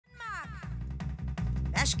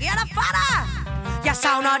Hvad sker der for dig? Jeg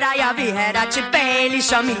savner dig, jeg vil have dig tilbage,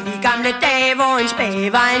 ligesom i de gamle dage, hvor en spage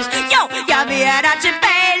var en... Jo, jeg vil have dig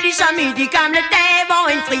tilbage, ligesom i de gamle dage, hvor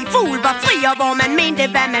en fri fugl var fri, og hvor man mente,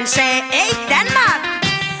 hvad man sagde. Hey, Danmark!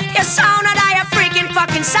 Jeg savner dig, jeg freaking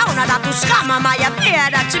fucking savner dig. Du skræmmer mig, jeg vil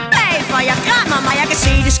have dig tilbage, for jeg græmmer mig. Jeg kan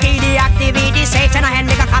se det ske, det er aktivt, det er satan, og han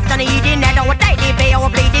lægger kræfterne i det. Nat over dag, det er bag over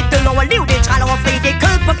blæ, det er død over liv, det er træl over fri, det er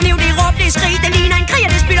kød på kniv, det er råb, det er skrig, det ligner en krig,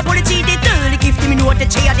 og det spiller politi, det er dødelig gift i min urt, det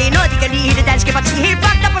tæer, det er noget, de kan lide i det danske parti. Helt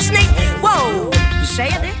fucked up på sne. Wow,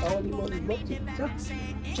 sagde jeg det?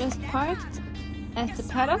 Just parked at the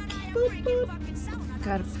paddock.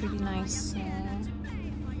 Got a pretty nice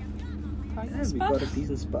parking spot. We got a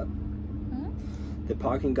decent spot. The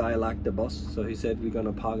parking guy liked the bus, so he said we're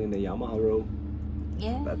gonna park in the Yamaha row.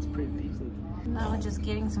 Yeah. That's pretty decent. Now we're just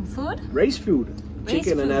getting some food. Race food.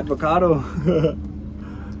 Chicken and avocado.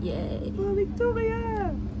 Yay. Oh,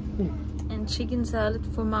 Victoria! And chicken salad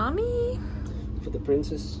for mommy. For the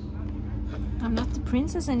princess. I'm not the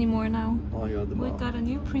princess anymore now. Oh, you're the mom. We got a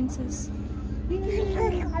new princess.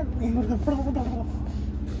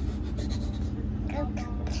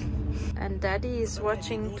 And Daddy is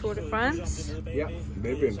watching Tour de France. Yeah,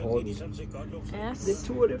 very important. Yes. The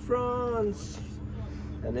Tour de France.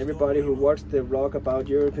 And everybody who watched the vlog about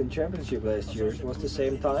European Championship last year was the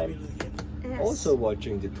same time. Yes. Also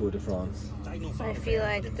watching the Tour de France. I feel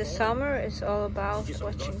like the summer is all about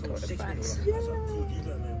watching Tour de France. Yeah.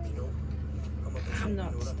 I'm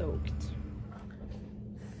not stoked.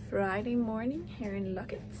 Friday morning here in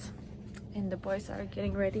Loket. And the boys are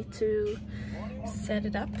getting ready to set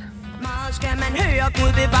it up. Meget skal man høre,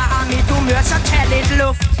 Gud bevare mit humør, så tag lidt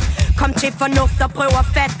luft. Kom til fornuft og prøv at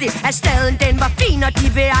fatte det, at staden den var fin, og de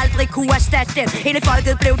vil aldrig kunne erstatte den. Hele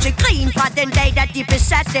folket blev til grin fra den dag, da de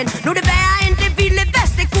besatte den. Nu det værre end det vilde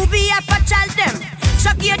vest, det kunne vi have fortalt dem.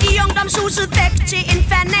 Så giver de ungdomshuset væk til en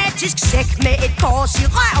fanatisk sæk med et kors i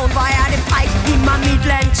røven. Hvor er det frækt? Giv mig mit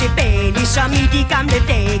land tilbage, ligesom i de gamle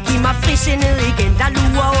dage. Giv mig frisindet igen, der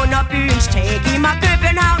lurer under byens tag. Giv mig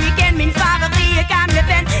København igen, min farverige gamle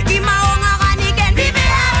ven. Giv mig Ungeren igen, vi vil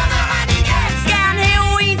have Ungeren igen. Skærn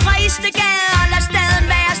heroin fra Istegade, og lad staden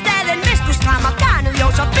være staden. Hvis du strammer garnet, jo,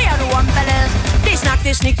 så beder du om ballade. Det er snak,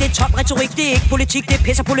 det er snik, det er top retorik, det er ikke politik, det er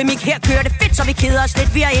pisser polemik. Her kører det fedt, så vi keder os lidt.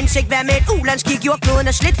 Vi har indsigt, hvad med et ulandskig, jordkloden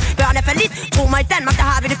er slidt. Børn er fallit, tro mig, i Danmark, der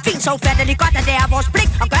har vi det fint. Så ufatteligt godt, at det er vores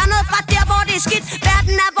pligt at gøre noget fra der, hvor det er skidt.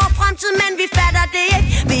 Verden er vores fremtid, men vi fatter det ikke.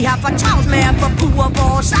 Vi har for travlt med at forbruge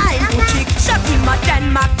vores egen butik. Så giv mig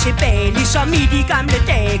Danmark tilbage, ligesom i de gamle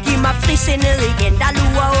dage. Giv mig frisindet igen, der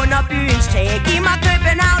lurer under byens tag. Giv mig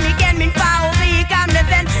København igen, min farverige gamle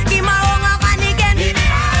ven. Giv mig Ungeren igen,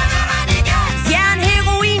 fjern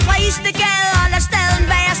heroin fra Istegade, og lad staden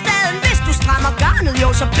være staden. Hvis du strammer garnet, jo,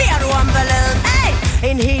 så beder du om balladen. Hey!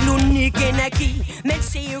 En helt unik energi, men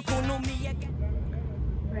se økonomi.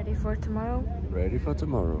 Ready for tomorrow? Ready for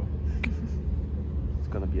tomorrow. It's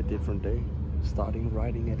gonna be a different day. Starting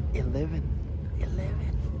riding at 11.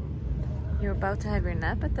 You're about to have your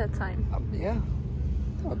nap at that time. Yeah.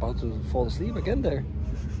 I'm about to fall asleep again there.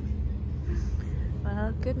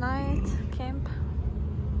 Well, good night, camp.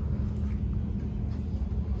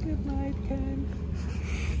 Good night, camp.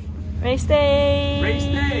 Race day! Race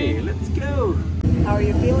day, let's go! How are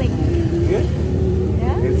you feeling? Good.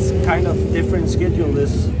 Yeah? It's kind of different schedule.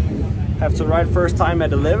 This have to ride first time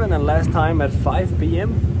at 11 and last time at 5 p.m.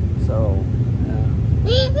 So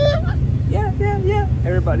yeah.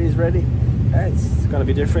 Everybody's ready. It's gonna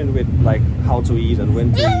be different with like how to eat and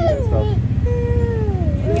when to eat and stuff.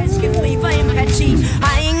 Ganske fri for empati,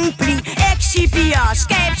 har ingen pli. Mxgp'er,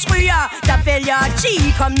 skabsryger, der vælger at 10.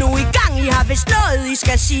 Kom nu i gang, I har vist noget, I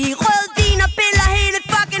skal sige. Rød vin og piller, hele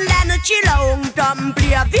fucking landet chiller. Ungdommen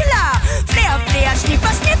bliver vildere. Flere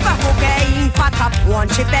sniffer kokain. Fra Kaphorn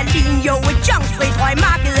til Berlin, jo, et junkfrit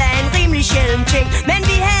røgmarked er en rimelig sjælden ting. Men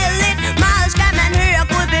vi havde lidt, meget skal man høre.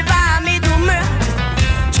 Gud bevare mit humør.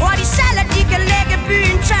 Tror de selv, at de kan lægge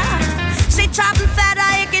byen tør? Se, toppen fatter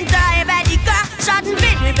ikke en dør af, hvad de gør. Sådan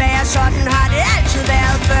vil det være, sådan har det altid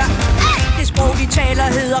været før. Hey! Det sprog, de taler,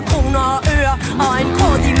 hedder kroner og øre. Og en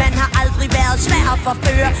grådig mand har aldrig været svær at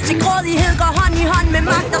forføre. Så grådighed går hånd i hånd med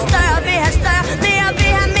magt og større. Vil have større, mere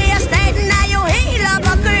vil have mere. Staten er jo helt op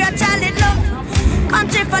og køre, tag lidt luft. Kom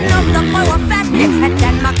til fornuft og prøv at fatte det, at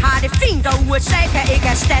Danmark har det fint, og USA kan ikke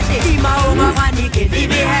erstatte det. Giv mig Ungeren igen, vi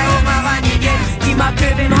vil have Ungeren igen. Giv mig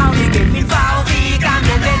København igen, min farverige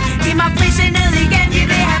gamle ven. Giv mig frisindet igen, vi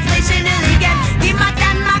vil have frisindet igen. Giv mig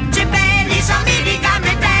Danmark tilbage, ligesom i de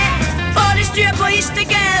gamle dage. Få det styr på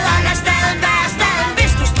Istegade, og lad staden være staden.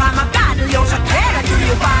 Hvis du strammer garnet, jo, så kvæler du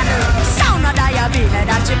jo barnet. Savner dig, jeg vil have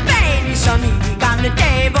dig tilbage, ligesom i de gamle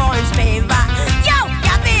dage, hvor en spage var. Jo,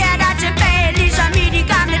 jeg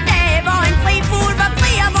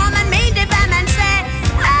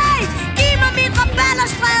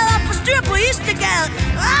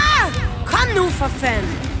for fanden.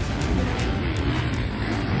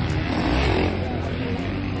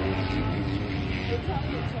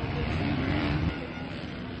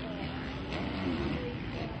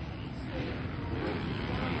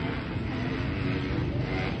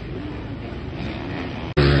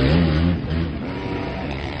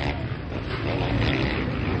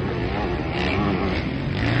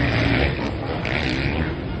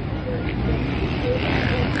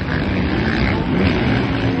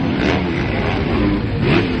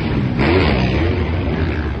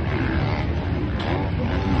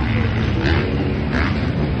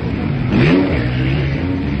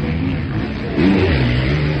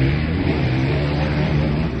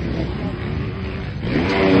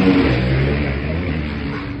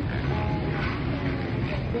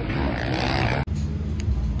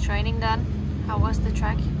 Training done. How was the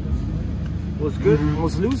track? It was good. It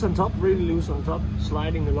was loose on top, really loose on top,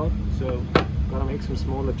 sliding a lot. So gotta make some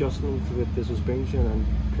small adjustments with the suspension and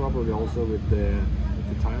probably also with the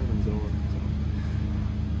tire and so on. So,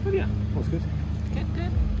 but yeah, it was good. Good,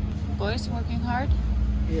 good. Boys working hard.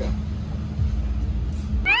 Yeah.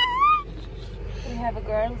 We have a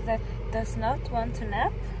girl that does not want to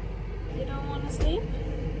nap. You don't want to sleep?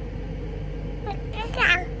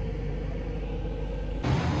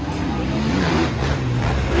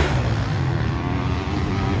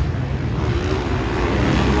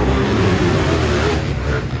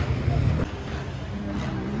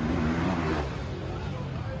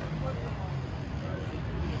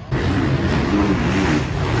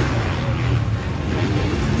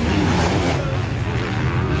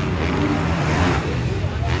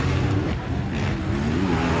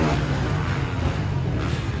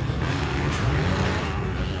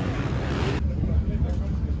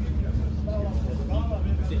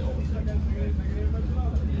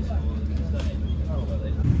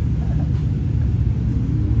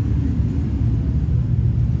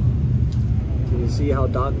 See how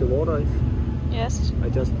dark the water is? Yes. I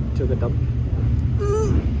just took a dump.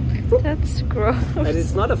 That's gross. And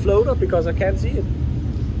it's not a floater because I can't see it.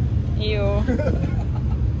 Ew.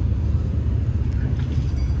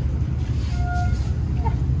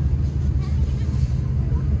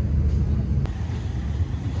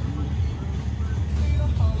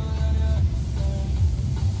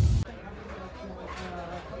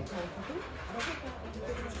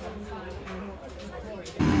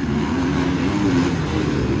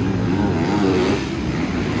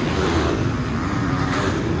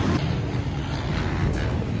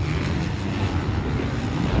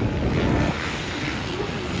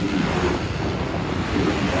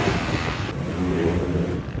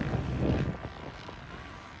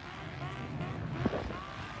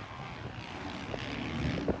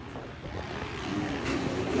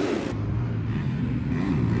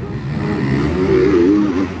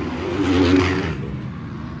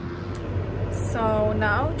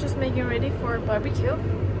 Now just making ready for a barbecue.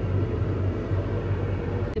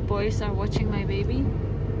 The boys are watching my baby.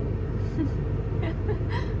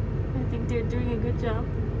 I think they're doing a good job.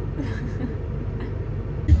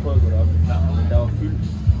 Vi prøvede at gå op, der var fyldt.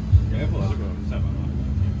 Ja, jeg prøvede også at gå op, sammen med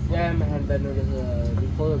mig. Ja, men han, vi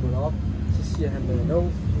prøvede at gå op, så siger han, no.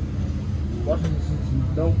 What?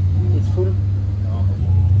 No, it's full.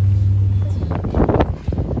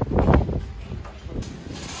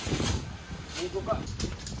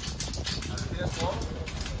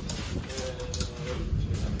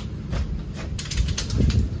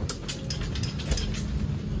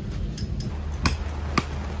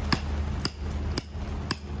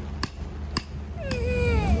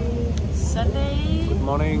 Sunday. Good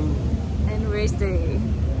morning. And race day.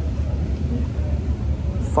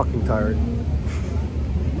 Fucking tired.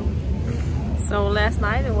 So last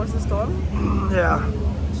night it was a storm? Yeah.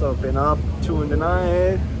 So I've been up 2 in the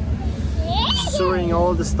night, storing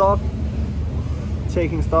all the stuff,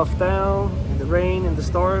 taking stuff down in the rain, in the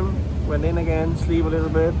storm. Went in again, sleep a little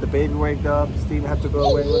bit. The baby waked up. Steve had to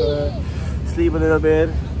go away with her. Sleep a little bit.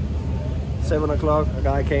 7 o'clock, a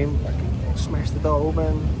guy came, smashed the door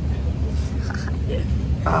open.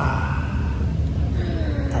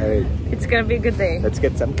 Tired. It's gonna be a good day. Let's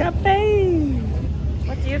get some cafe.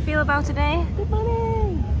 What do you feel about today? Good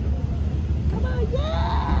morning. Come on,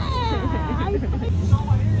 yeah.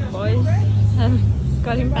 Boys have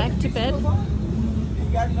got him back to bed.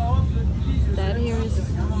 Dad here is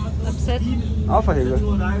upset. Oh, for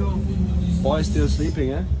helvede. Boy still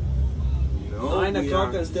sleeping, eh? No, 9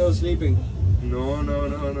 o'clock and still sleeping. No.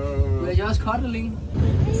 We're just cuddling.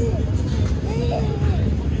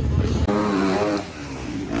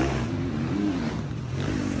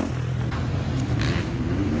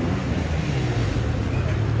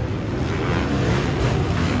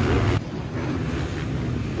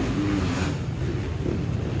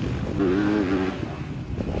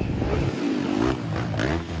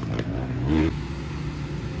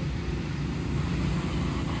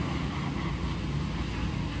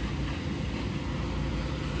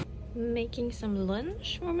 making some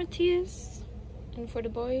lunch for Mathias and for the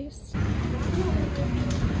boys.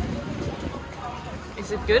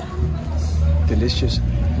 Is it good? Delicious.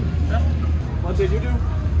 What did you do?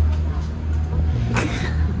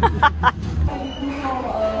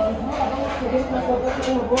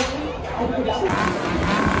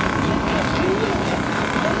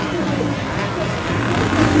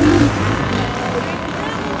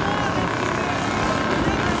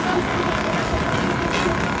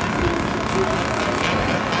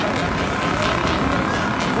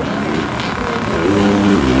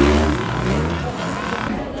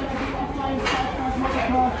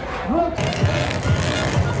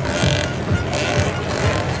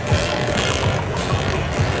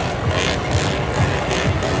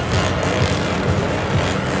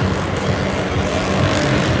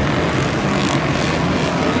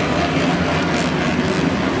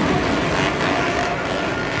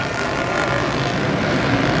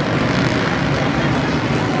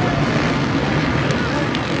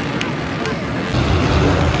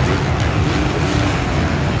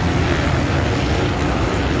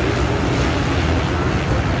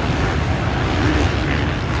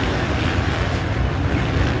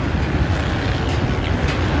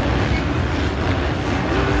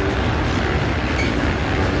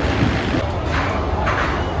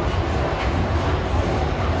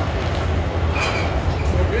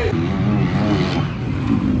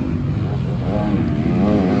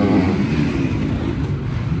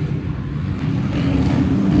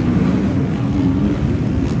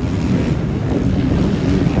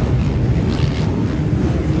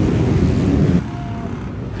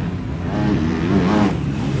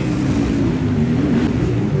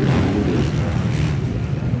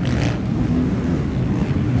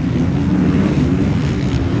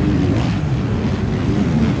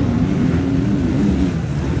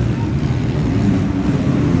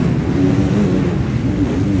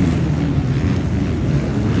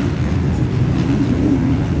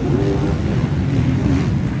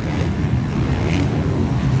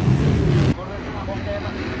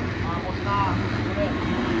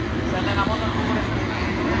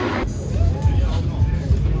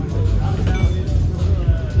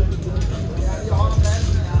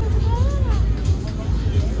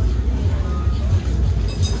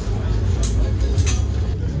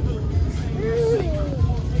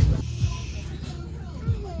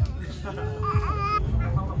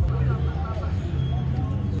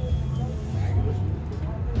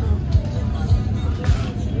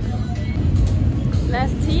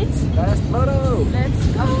 Last heat. Last photo. Let's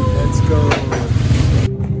go. Let's go.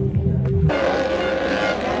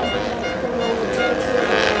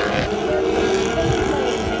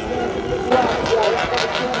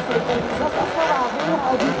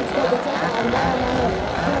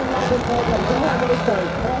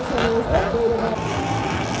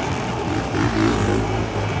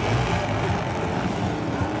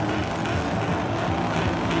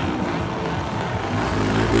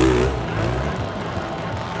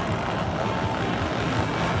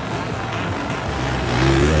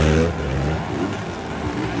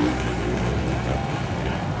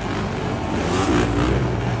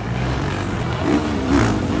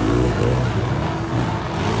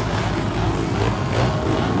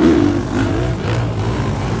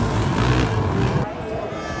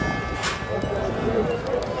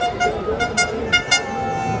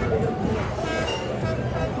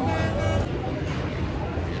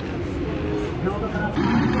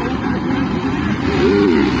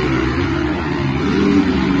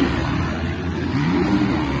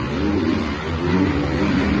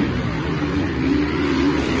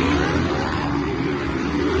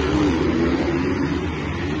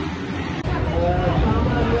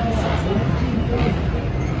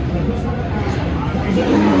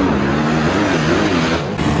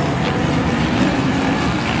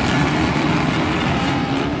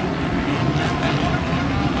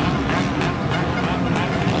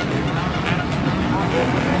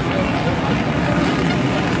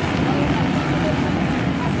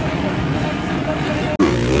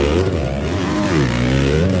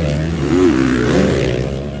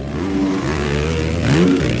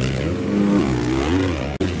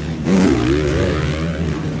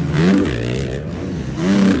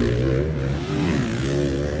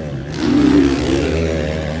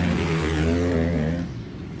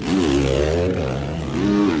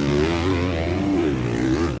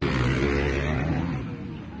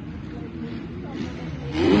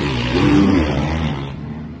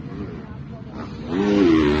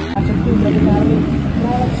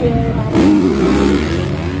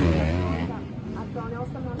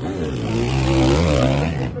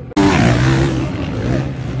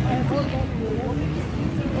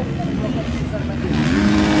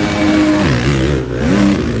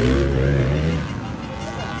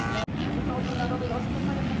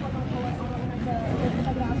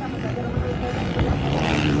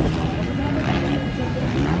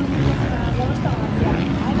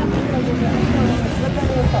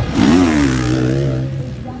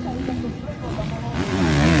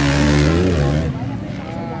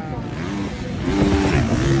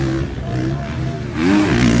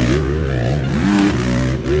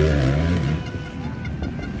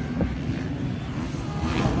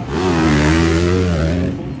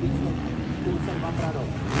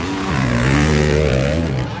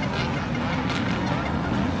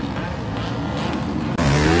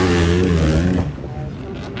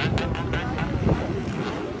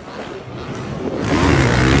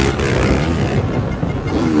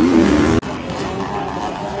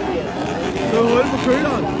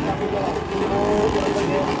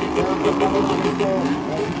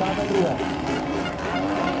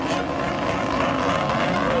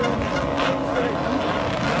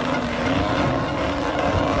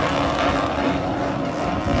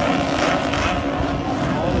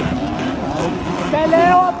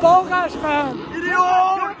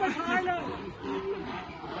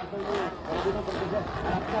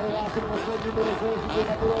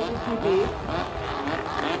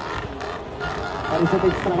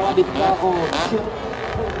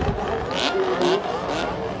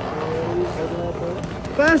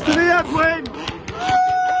 Beste VR-point!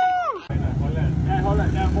 Ja,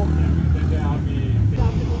 Holland, der er rum. Den der oppe i...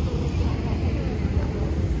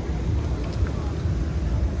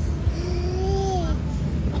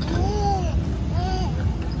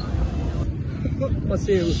 Prøv at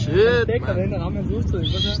se ud. Shit, dækker den, der rammer hans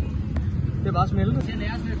udstødning. Det er bare smeltet. Det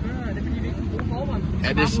lærer os at køre, det er fordi vi ikke kan bruge forhånd. Ja,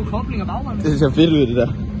 det er kobling og bagvand. Det ser fedt ud, det der.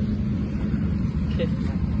 Okay.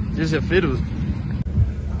 Det ser fedt ud.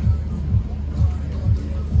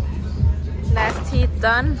 Last heat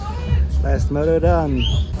done. Last motor done.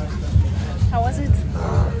 How was it?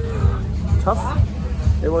 Tough.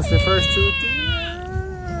 It was the first two.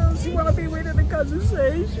 Yes, you wanna be winning the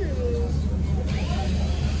conversation.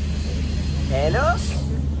 Hello.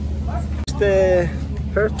 The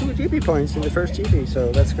first 2 GP points in the first GP,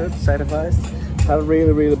 so that's good. Satisfied. Had a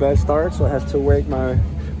really bad start, so I have to work my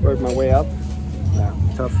way up. Yeah,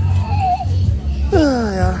 tough.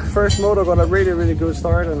 Yeah, first motor got a really good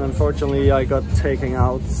start, and unfortunately I got taken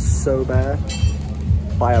out so bad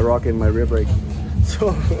by a rock in my rear brake.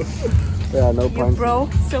 So yeah, no points. You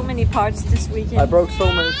broke so many parts this weekend. I broke so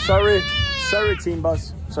many. Sorry, team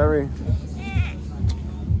boss. Sorry.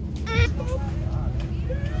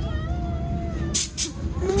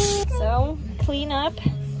 So, clean up.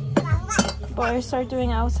 Boys are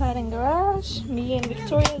doing outside and garage. Me and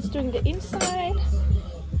Victoria is doing the inside.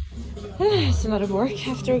 It's a lot of work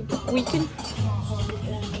after a weekend.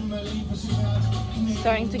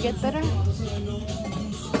 Starting to get better.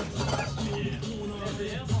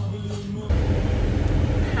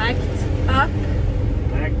 Packed up.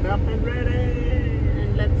 Packed up and ready.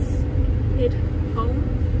 And let's head home.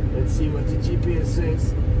 Let's see what the GPS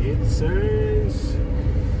says. It says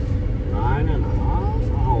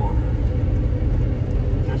 9.5 hours.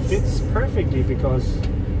 That fits perfectly because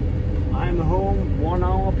I'm home 1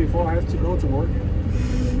 hour before I have to go to work.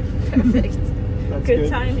 Perfect. That's Good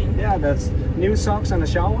timing. Yeah, that's new socks and a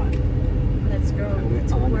shower. Let's go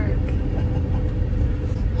to work.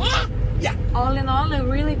 Yeah. All in all, a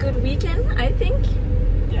really good weekend, I think.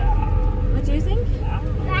 Yeah. What do you think?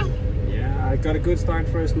 Yeah, I got a good start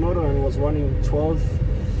first motor and was running 12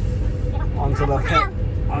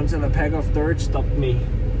 until a pack of dirt stopped me.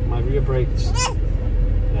 My rear brakes.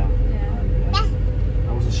 Yeah.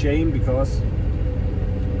 That was a shame because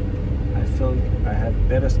I felt I had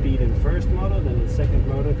better speed in first motor than in second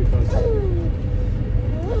motor because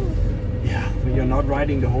yeah, when you're not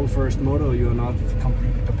riding the whole first motor, you're not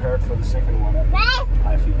completely prepared for the second one.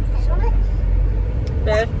 I feel so.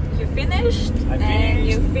 But you finished, and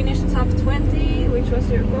you finished top 20, which was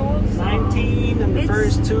your goal. So 19 and the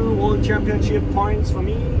first 2 World Championship points for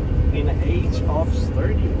me in the age of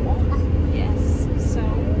 31. Yes, so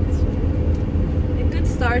a good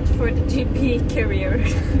start for the GP career.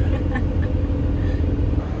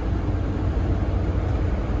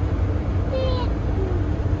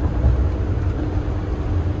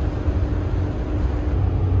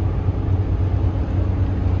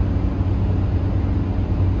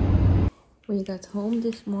 We got home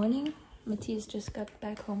this morning. Mathias just got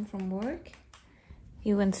back home from work.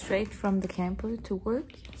 He went straight from the camper to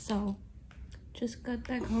work, so just got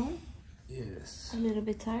back home. Yes. A little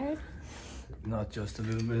bit tired. Not just a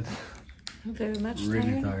little bit. Very much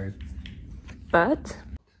Really tired. But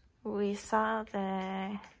we saw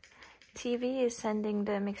the TV is sending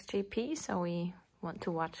the Mxgp, so we want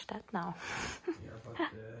to watch that now. Yeah, but